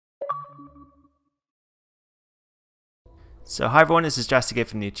So hi everyone, this is Jastige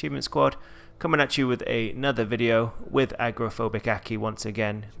from the Achievement Squad, coming at you with another video with Agoraphobic Aki once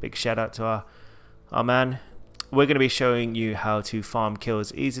again. Big shout out to our man. We're going to be showing you how to farm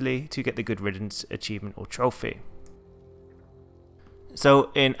kills easily to get the Good Riddence achievement or trophy. So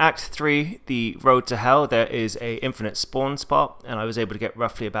in Act 3, the Road to Hell, there is a infinite spawn spot, and I was able to get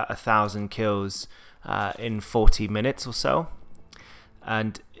roughly about 1,000 kills in 40 minutes or so.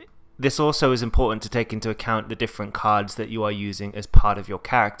 And this also is important to take into account the different cards that you are using as part of your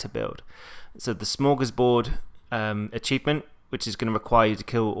character build. So the Smorgasbord achievement, which is going to require you to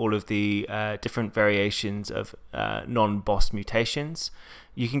kill all of the different variations of non-boss mutations.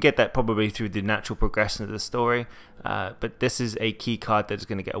 You can get that probably through the natural progression of the story, but this is a key card that is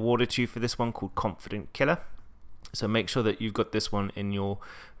going to get awarded to you for this one, called Confident Killer. So make sure that you've got this one in your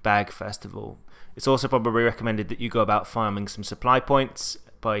bag first of all. It's also probably recommended that you go about farming some supply points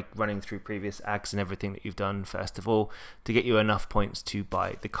by running through previous acts and everything that you've done first of all to get you enough points to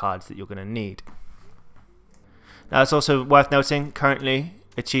buy the cards that you're going to need. Now it's also worth noting, currently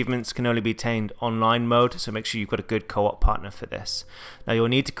achievements can only be attained online mode, so make sure you've got a good co-op partner for this. Now you'll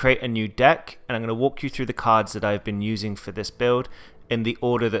need to create a new deck, and I'm going to walk you through the cards that I've been using for this build in the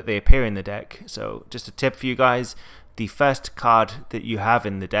order that they appear in the deck. So just a tip for you guys, the first card that you have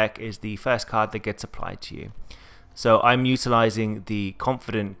in the deck is the first card that gets applied to you. So I'm utilizing the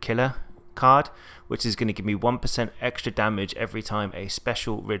Confident Killer card, which is going to give me 1% extra damage every time a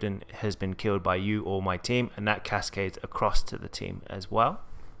special Ridden has been killed by you or my team, and that cascades across to the team as well.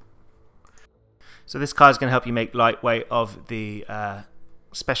 So this card is going to help you make lightweight of the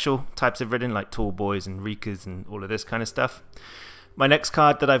special types of Ridden, like Tall Boys and Reekers and all of this kind of stuff. My next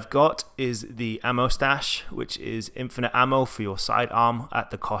card that I've got is the Ammo Stash, which is infinite ammo for your sidearm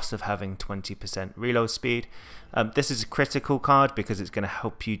at the cost of having 20% reload speed. This is a critical card because it's going to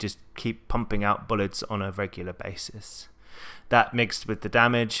help you just keep pumping out bullets on a regular basis. That mixed with the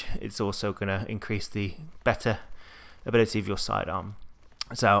damage, it's also going to increase the better ability of your sidearm.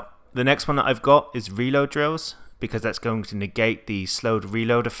 So the next one that I've got is Reload Drills, because that's going to negate the slowed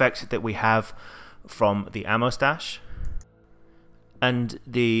reload effect that we have from the Ammo Stash. And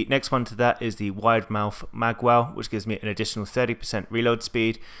the next one to that is the Wide Mouth Magwell, which gives me an additional 30% reload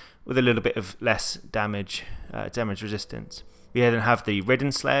speed with a little bit of less damage resistance. We then have the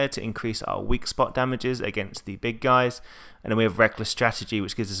Ridden Slayer to increase our weak spot damages against the big guys, and then we have Reckless Strategy,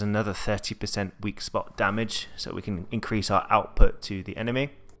 which gives us another 30% weak spot damage, so we can increase our output to the enemy.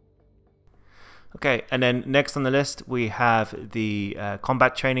 Okay, and then next on the list we have the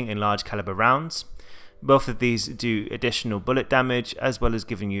Combat Training in Large Caliber Rounds. Both of these do additional bullet damage as well as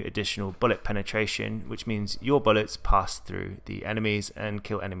giving you additional bullet penetration, which means your bullets pass through the enemies and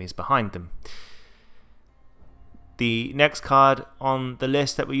kill enemies behind them. The next card on the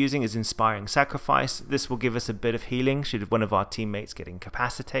list that we're using is Inspiring Sacrifice. This will give us a bit of healing should one of our teammates get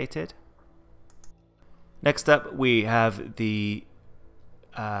incapacitated. Next up we have the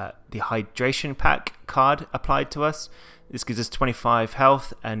Hydration Pack card applied to us. This gives us 25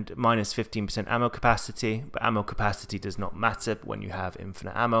 health and minus 15% ammo capacity, but ammo capacity does not matter when you have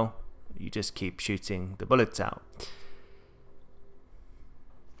infinite ammo. You just keep shooting the bullets out.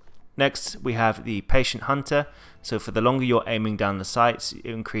 Next we have the Patient Hunter. So for the longer you're aiming down the sights, you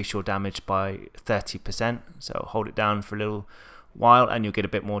increase your damage by 30%. So hold it down for a little while and you'll get a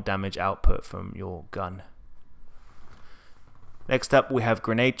bit more damage output from your gun. Next up we have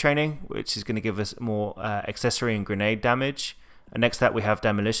Grenade Training, which is going to give us more accessory and grenade damage. And next up we have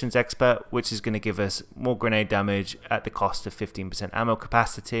Demolitions Expert, which is going to give us more grenade damage at the cost of 15% ammo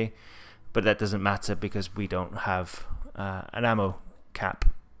capacity, but that doesn't matter because we don't have an ammo cap.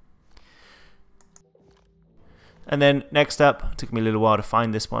 And then next up, it took me a little while to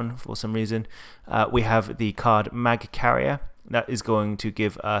find this one for some reason, we have the card Mag Carrier. That is going to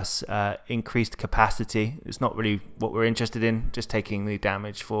give us increased capacity. It's not really what we're interested in, just taking the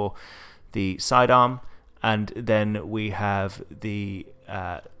damage for the sidearm. And then we have the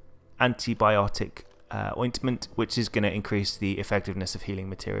Antibiotic Ointment, which is going to increase the effectiveness of healing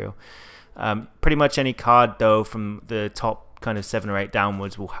material. Pretty much any card though from the top kind of 7 or 8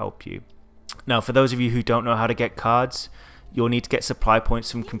 downwards will help you. Now for those of you who don't know how to get cards, you'll need to get supply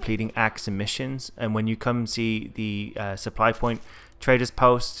points from completing acts and missions, and when you come see the supply point traders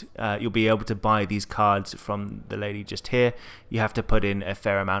post, you'll be able to buy these cards from the lady just here. You have to put in a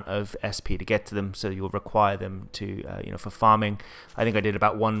fair amount of SP to get to them, so you'll require them to for farming. I think I did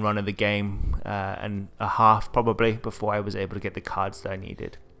about 1 run of the game and a half probably before I was able to get the cards that I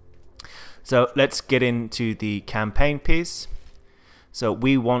needed. So let's get into the campaign piece. So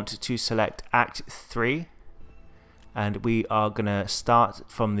we want to select Act 3. And we are going to start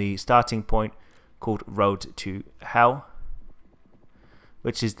from the starting point called Road to Hell.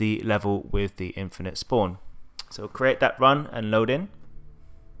 which is the level with the infinite spawn. So create that run and load in.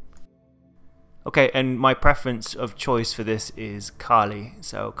 Okay, and my preference of choice for this is Kali.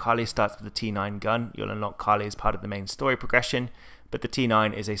 So Kali starts with the T9 gun. You'll unlock Kali as part of the main story progression, but the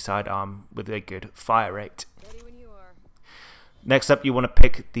T9 is a sidearm with a good fire rate. Next up, you want to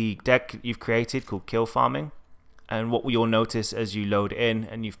pick the deck you've created called Kill Farming. And what you'll notice as you load in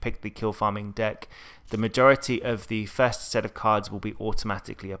and you've picked the Kill Farming deck, the majority of the first set of cards will be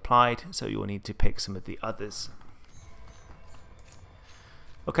automatically applied, so you'll need to pick some of the others.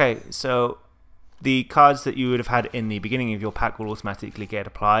 Okay, so the cards that you would have had in the beginning of your pack will automatically get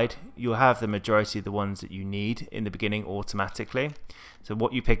applied. You'll have the majority of the ones that you need in the beginning automatically. So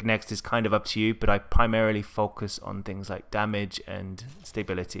what you pick next is kind of up to you, but I primarily focus on things like damage and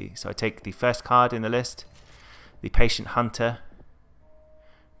stability. So I take the first card in the list, the Patient Hunter,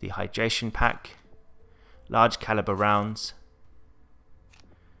 the Hydration Pack, large caliber rounds,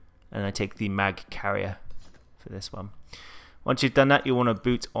 and I take the Mag Carrier for this one. Once you've done that, you want to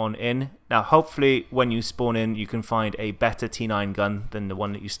boot on in. Now hopefully when you spawn in you can find a better T9 gun than the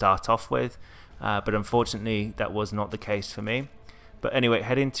one that you start off with, but unfortunately that was not the case for me. But anyway,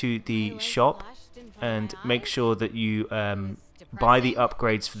 head into the shop and make sure that you buy the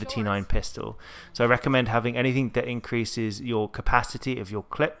upgrades for the T9 pistol. So I recommend having anything that increases your capacity of your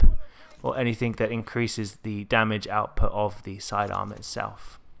clip, or anything that increases the damage output of the sidearm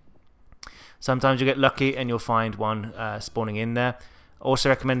itself. Sometimes you get lucky and you'll find one spawning in there. Also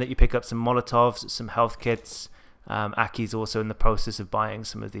recommend that you pick up some Molotovs, some health kits. Aki's also in the process of buying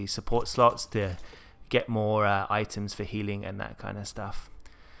some of the support slots to get more items for healing and that kind of stuff.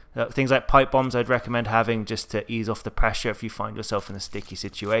 Things like pipe bombs I'd recommend having just to ease off the pressure if you find yourself in a sticky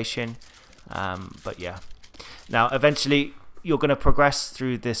situation. But yeah. Now eventually you're going to progress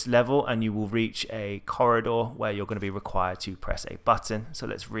through this level and you will reach a corridor where you're going to be required to press a button. So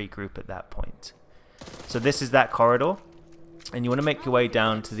let's regroup at that point. So this is that corridor, and you want to make your way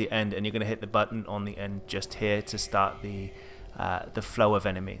down to the end, and you're going to hit the button on the end just here to start the flow of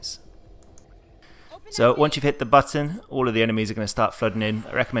enemies. So once you've hit the button, all of the enemies are going to start flooding in.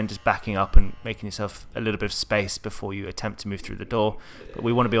 I recommend just backing up and making yourself a little bit of space before you attempt to move through the door. But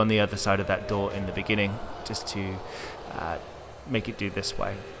we want to be on the other side of that door in the beginning, just to make it do this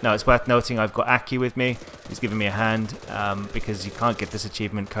way. Now it's worth noting I've got Aki with me. He's giving me a hand because you can't get this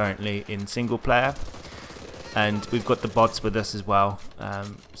achievement currently in single player. And we've got the bots with us as well,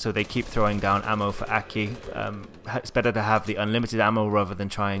 so they keep throwing down ammo for Aki. It's better to have the unlimited ammo rather than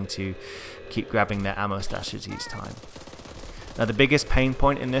trying to keep grabbing their ammo stashes each time. Now the biggest pain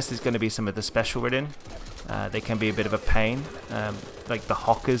point in this is going to be some of the special Ridden. They can be a bit of a pain, like the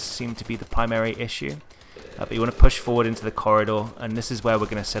Hockers seem to be the primary issue. But you want to push forward into the corridor, and this is where we're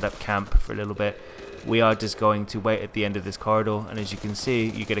going to set up camp for a little bit. We are just going to wait at the end of this corridor, and as you can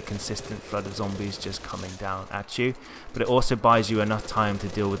see, you get a consistent flood of zombies just coming down at you. But it also buys you enough time to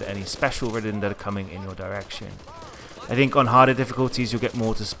deal with any special Ridden that are coming in your direction. I think on harder difficulties you'll get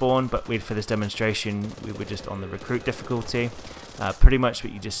more to spawn, but for this demonstration we were just on the recruit difficulty. Pretty much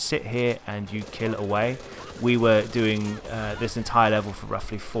what you just sit here and you kill away. We were doing this entire level for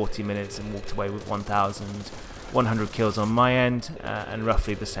roughly 40 minutes and walked away with 1,100 kills on my end, and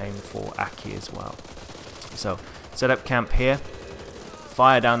roughly the same for Aki as well. So set up camp here,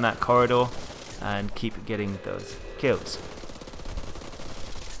 fire down that corridor, and keep getting those kills.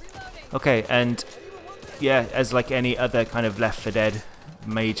 Okay, and yeah, as like any other kind of Left 4 Dead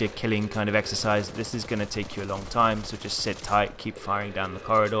major killing kind of exercise, this is going to take you a long time, so just sit tight, keep firing down the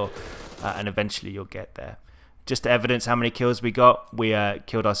corridor, and eventually you'll get there. Just to evidence how many kills we got, we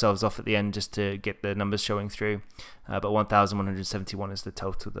killed ourselves off at the end just to get the numbers showing through, but 1,171 is the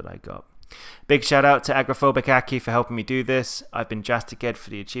total that I got. Big shout out to Agrophobic Aki for helping me do this. I've been Jastic Ed for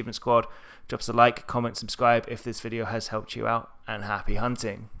the Achievement Squad. Drop us a like, comment, subscribe if this video has helped you out, and happy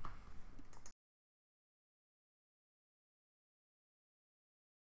hunting.